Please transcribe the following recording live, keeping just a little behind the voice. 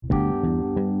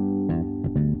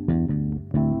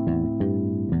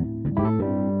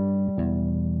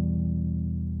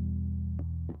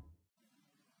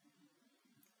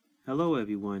Hello,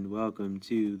 everyone. Welcome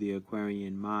to the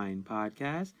Aquarian Mind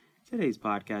podcast. Today's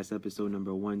podcast, episode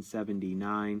number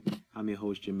 179. I'm your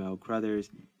host, Jamel Crothers.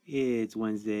 It's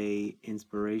Wednesday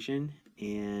inspiration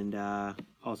and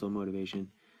also motivation.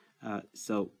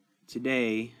 So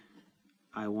today,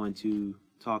 I want to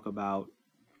talk about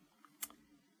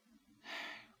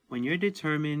when you're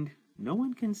determined, no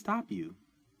one can stop you.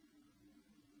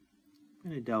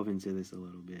 I'm going to delve into this a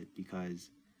little bit because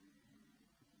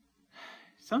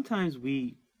sometimes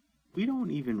we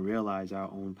don't even realize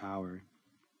our own power,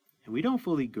 and we don't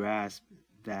fully grasp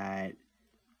that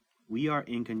we are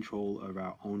in control of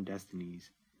our own destinies.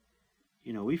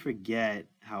 We forget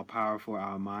how powerful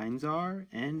our minds are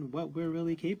and what we're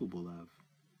really capable of.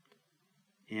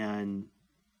 And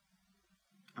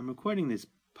I'm recording this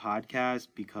podcast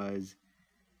because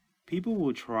people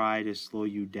will try to slow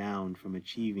you down from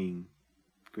achieving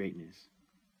greatness.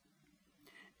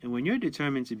 And when you're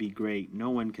determined to be great, no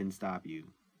one can stop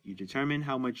you. You determine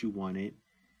how much you want it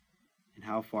and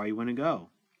how far you want to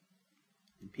go.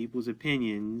 And people's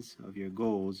opinions of your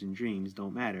goals and dreams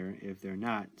don't matter if they're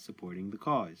not supporting the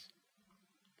cause.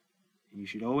 And you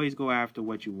should always go after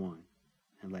what you want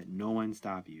and let no one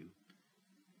stop you.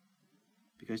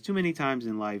 Because too many times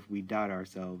in life we doubt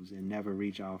ourselves and never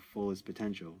reach our fullest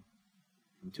potential.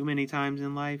 And too many times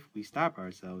in life we stop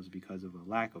ourselves because of a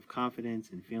lack of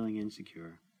confidence and feeling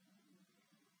insecure.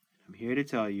 I'm here to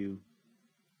tell you,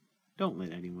 don't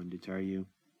let anyone deter you.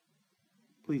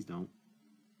 Please don't.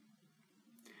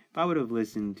 If I would have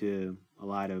listened to a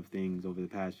lot of things over the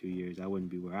past few years, I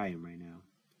wouldn't be where I am right now.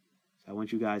 So I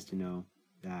want you guys to know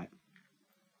that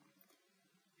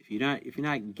if you're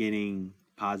not getting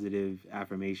positive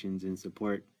affirmations and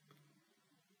support,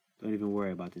 don't even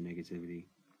worry about the negativity.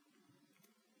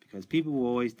 Because people will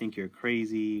always think you're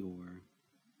crazy or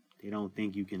they don't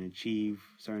think you can achieve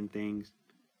certain things.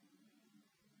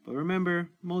 But remember,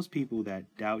 most people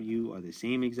that doubt you are the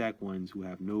same exact ones who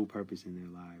have no purpose in their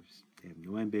lives. They have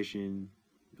no ambition,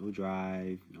 no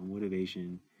drive, no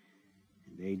motivation,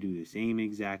 and they do the same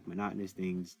exact monotonous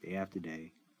things day after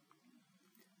day.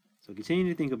 So continue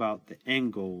to think about the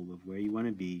end goal of where you want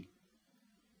to be,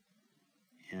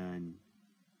 and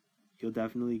you'll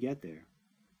definitely get there.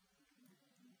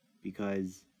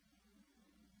 Because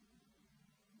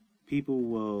people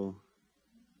will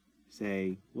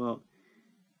say, well,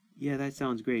 yeah, that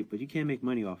sounds great, but you can't make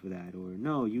money off of that. Or,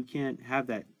 no, you can't have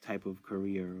that type of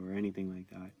career or anything like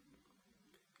that.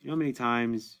 You know how many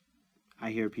times I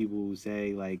hear people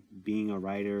say, like, being a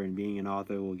writer and being an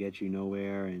author will get you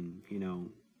nowhere, and,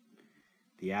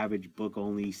 the average book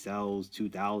only sells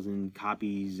 2,000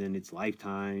 copies in its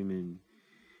lifetime, and,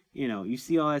 you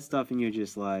see all that stuff and you're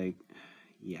just like,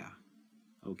 yeah,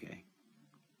 okay.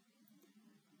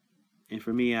 And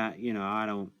for me, I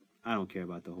don't care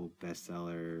about the whole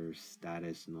bestseller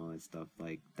status and all that stuff.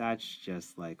 Like, that's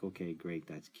just like, okay, great,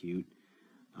 that's cute.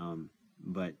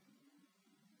 But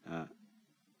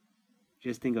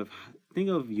just think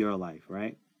of your life,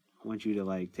 right? I want you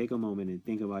to take a moment and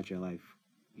think about your life.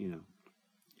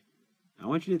 I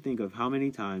want you to think of how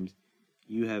many times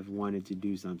you have wanted to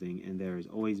do something and there has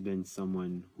always been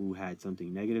someone who had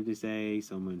something negative to say,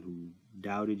 someone who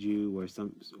doubted you, or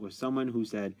someone who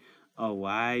said, oh,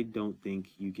 I don't think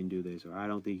you can do this, or I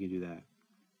don't think you can do that,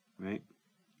 right?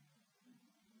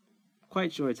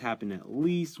 Quite sure it's happened at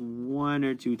least 1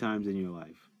 or 2 times in your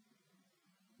life.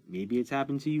 Maybe it's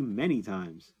happened to you many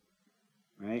times,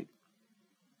 right?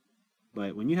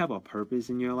 But when you have a purpose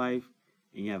in your life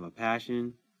and you have a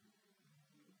passion,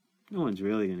 no one's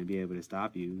really going to be able to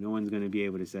stop you. No one's going to be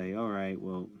able to say, all right,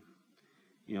 well,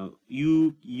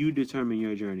 you determine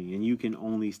your journey and you can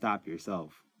only stop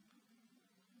yourself.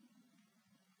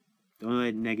 Don't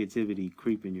let negativity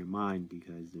creep in your mind,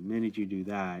 because the minute you do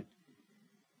that,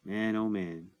 man, oh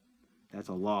man, that's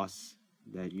a loss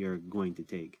that you're going to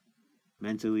take.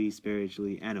 Mentally,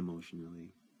 spiritually, and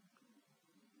emotionally.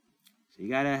 So you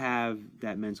got to have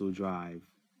that mental drive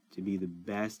to be the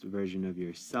best version of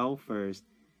yourself first,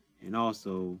 and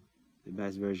also the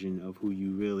best version of who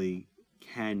you really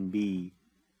can be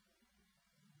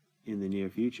in the near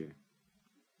future.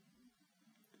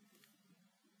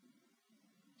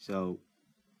 So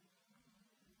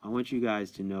I want you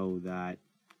guys to know that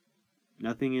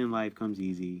nothing in life comes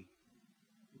easy.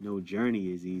 No journey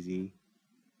is easy.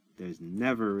 There's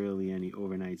never really any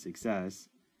overnight success.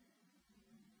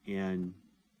 And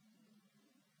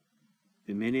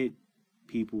the minute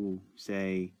people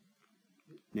say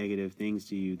negative things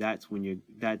to you, that's when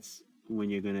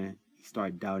you're gonna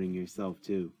start doubting yourself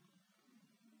too.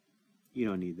 You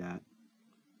don't need that.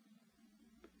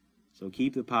 So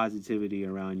keep the positivity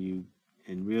around you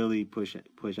and really push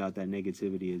out that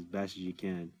negativity as best as you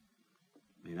can.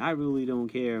 And I really don't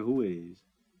care who it is.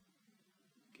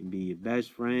 It can be your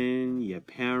best friend, your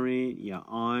parent, your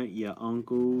aunt, your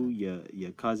uncle,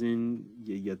 your cousin,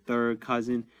 your third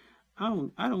cousin. I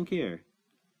don't care.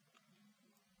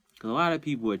 Because a lot of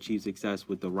people achieve success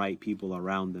with the right people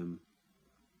around them.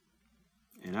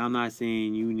 And I'm not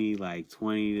saying you need like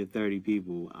 20 to 30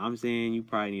 people. I'm saying you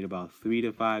probably need about 3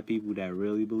 to 5 people that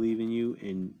really believe in you.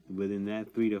 And within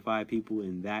that 3 to 5 people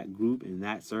in that group, in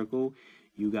that circle,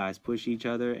 you guys push each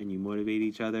other and you motivate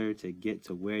each other to get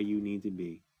to where you need to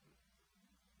be.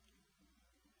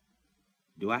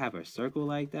 Do I have a circle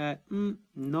like that?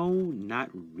 No, not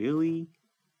really.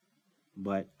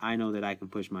 But I know that I can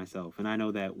push myself. And I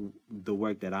know that the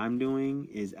work that I'm doing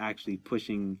is actually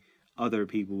pushing other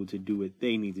people to do what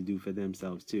they need to do for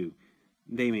themselves too.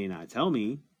 They may not tell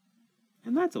me,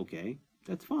 and that's okay.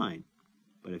 That's fine.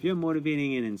 But if you're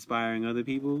motivating and inspiring other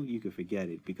people, you can forget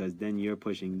it, because then you're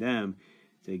pushing them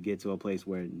to get to a place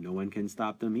where no one can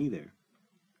stop them either.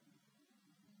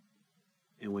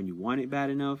 And when you want it bad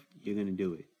enough, you're going to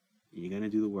do it. And you're going to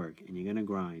do the work, and you're going to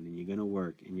grind, and you're going to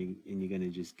work, and you're going to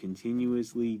just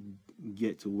continuously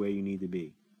get to where you need to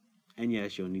be. And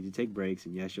yes, you'll need to take breaks,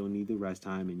 and yes, you'll need the rest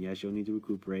time, and yes, you'll need to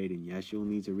recuperate, and yes, you'll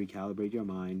need to recalibrate your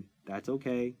mind. That's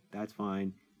okay. That's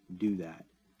fine. Do that.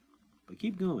 But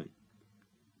keep going.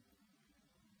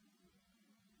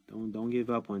 Don't give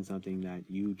up on something that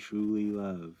you truly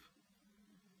love.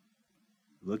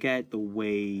 Look at the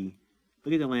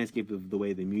landscape of the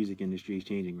way the music industry is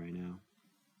changing right now.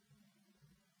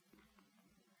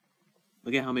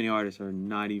 Look at how many artists are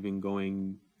not even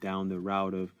going down the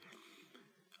route of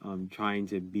trying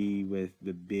to be with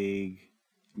the big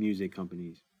music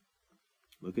companies.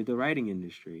 Look at the writing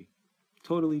industry.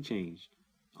 Totally changed.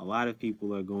 A lot of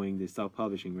people are going the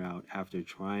self-publishing route after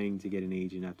trying to get an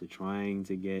agent, after trying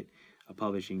to get a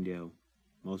publishing deal.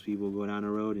 Most people go down the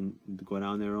road and go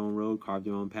down their own road, carve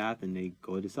their own path, and they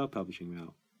go the self-publishing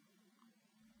route.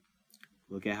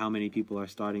 Look at how many people are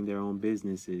starting their own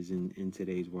businesses in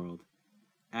today's world.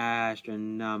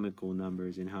 Astronomical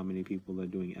numbers in how many people are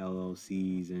doing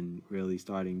LLCs and really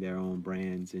starting their own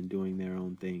brands and doing their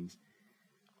own things.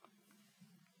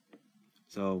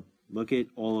 So look at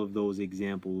all of those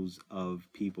examples of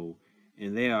people,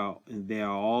 and they are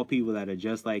all people that are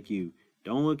just like you.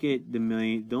 Don't look at the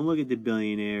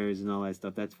billionaires and all that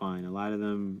stuff. That's fine. A lot of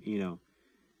them,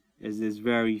 there's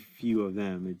very few of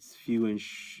them. It's few and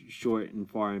short and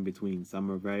far in between.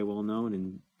 Some are very well known,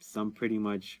 and some pretty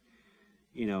much,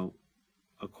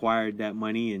 acquired that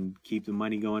money and keep the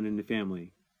money going in the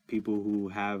family. People who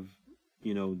have,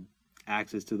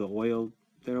 access to the oil,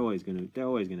 they're always gonna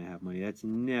have money. That's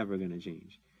never gonna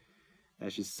change.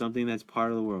 That's just something that's part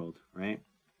of the world, right?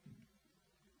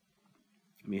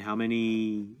 I mean, how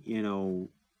many,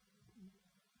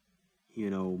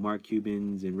 Mark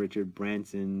Cubans and Richard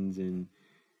Bransons and,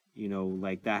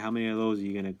 like that, how many of those are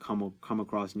you gonna come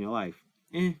across in your life?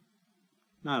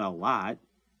 Not a lot.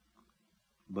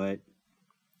 But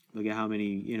look at how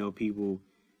many, people,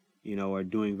 are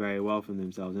doing very well for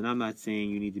themselves. And I'm not saying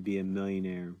you need to be a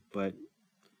millionaire, but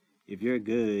if you're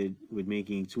good with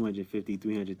making $250,000,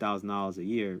 $300,000 a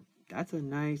year, that's a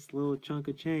nice little chunk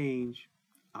of change.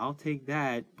 I'll take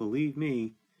that, believe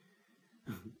me.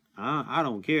 I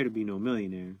don't care to be no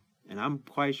millionaire. And I'm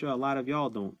quite sure a lot of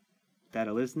y'all that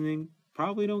are listening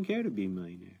probably don't care to be a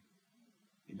millionaire.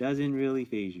 It doesn't really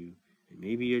faze you. And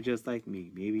maybe you're just like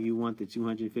me. Maybe you want the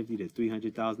 $250,000 to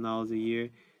 $300,000 a year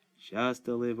just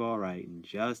to live all right and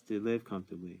just to live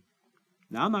comfortably.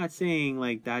 Now, I'm not saying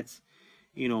like that's,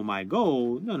 my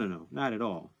goal. No, not at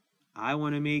all. I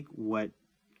want to make what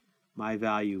my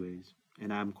value is.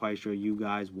 And I'm quite sure you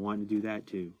guys want to do that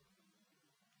too.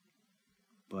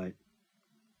 But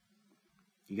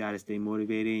you got to stay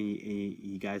motivated, and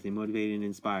you got to stay motivated and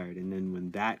inspired. And then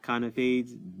when that kind of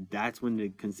fades, that's when the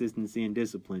consistency and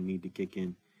discipline need to kick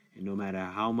in. And no matter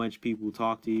how much people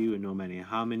talk to you, and no matter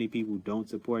how many people don't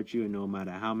support you, and no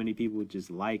matter how many people just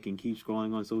like and keep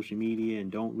scrolling on social media and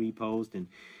don't repost and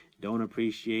don't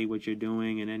appreciate what you're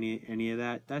doing and any of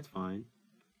that, that's fine.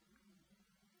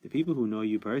 The people who know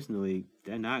you personally,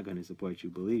 they're not going to support you,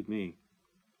 believe me.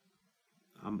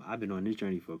 I've been on this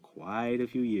journey for quite a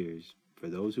few years. For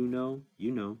those who know,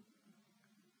 you know.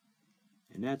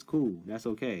 And that's cool. That's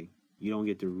okay. You don't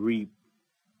get to reap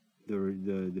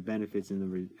the benefits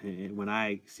when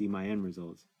I see my end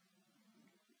results.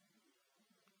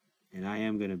 And I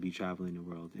am going to be traveling the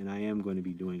world. And I am going to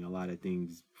be doing a lot of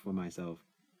things for myself.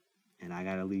 And I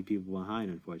got to leave people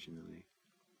behind, unfortunately.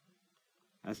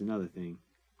 That's another thing.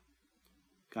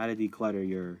 Got to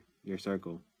declutter your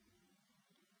circle.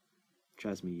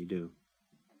 Trust me, you do.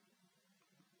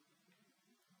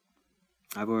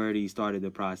 I've already started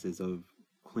the process of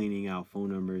cleaning out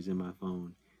phone numbers in my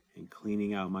phone and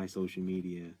cleaning out my social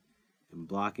media and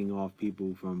blocking off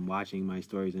people from watching my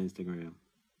stories on Instagram.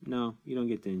 No, you don't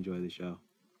get to enjoy the show.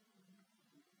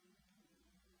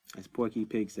 As Porky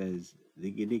Pig says,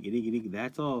 diggy diggy diggy diggy,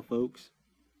 that's all, folks.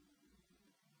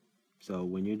 So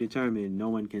when you're determined, no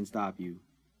one can stop you.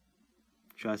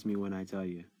 Trust me when I tell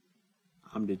you.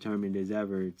 I'm determined as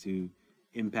ever to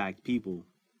impact people,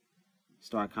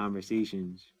 start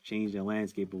conversations, change the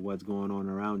landscape of what's going on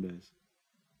around us.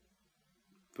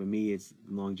 For me, it's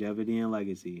longevity and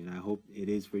legacy, and I hope it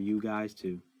is for you guys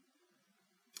too.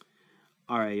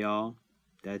 All right, y'all.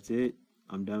 That's it.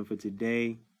 I'm done for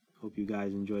today. Hope you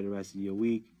guys enjoy the rest of your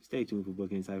week. Stay tuned for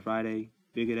Book Insight Friday.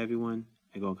 Be good, everyone,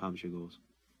 and go accomplish your goals.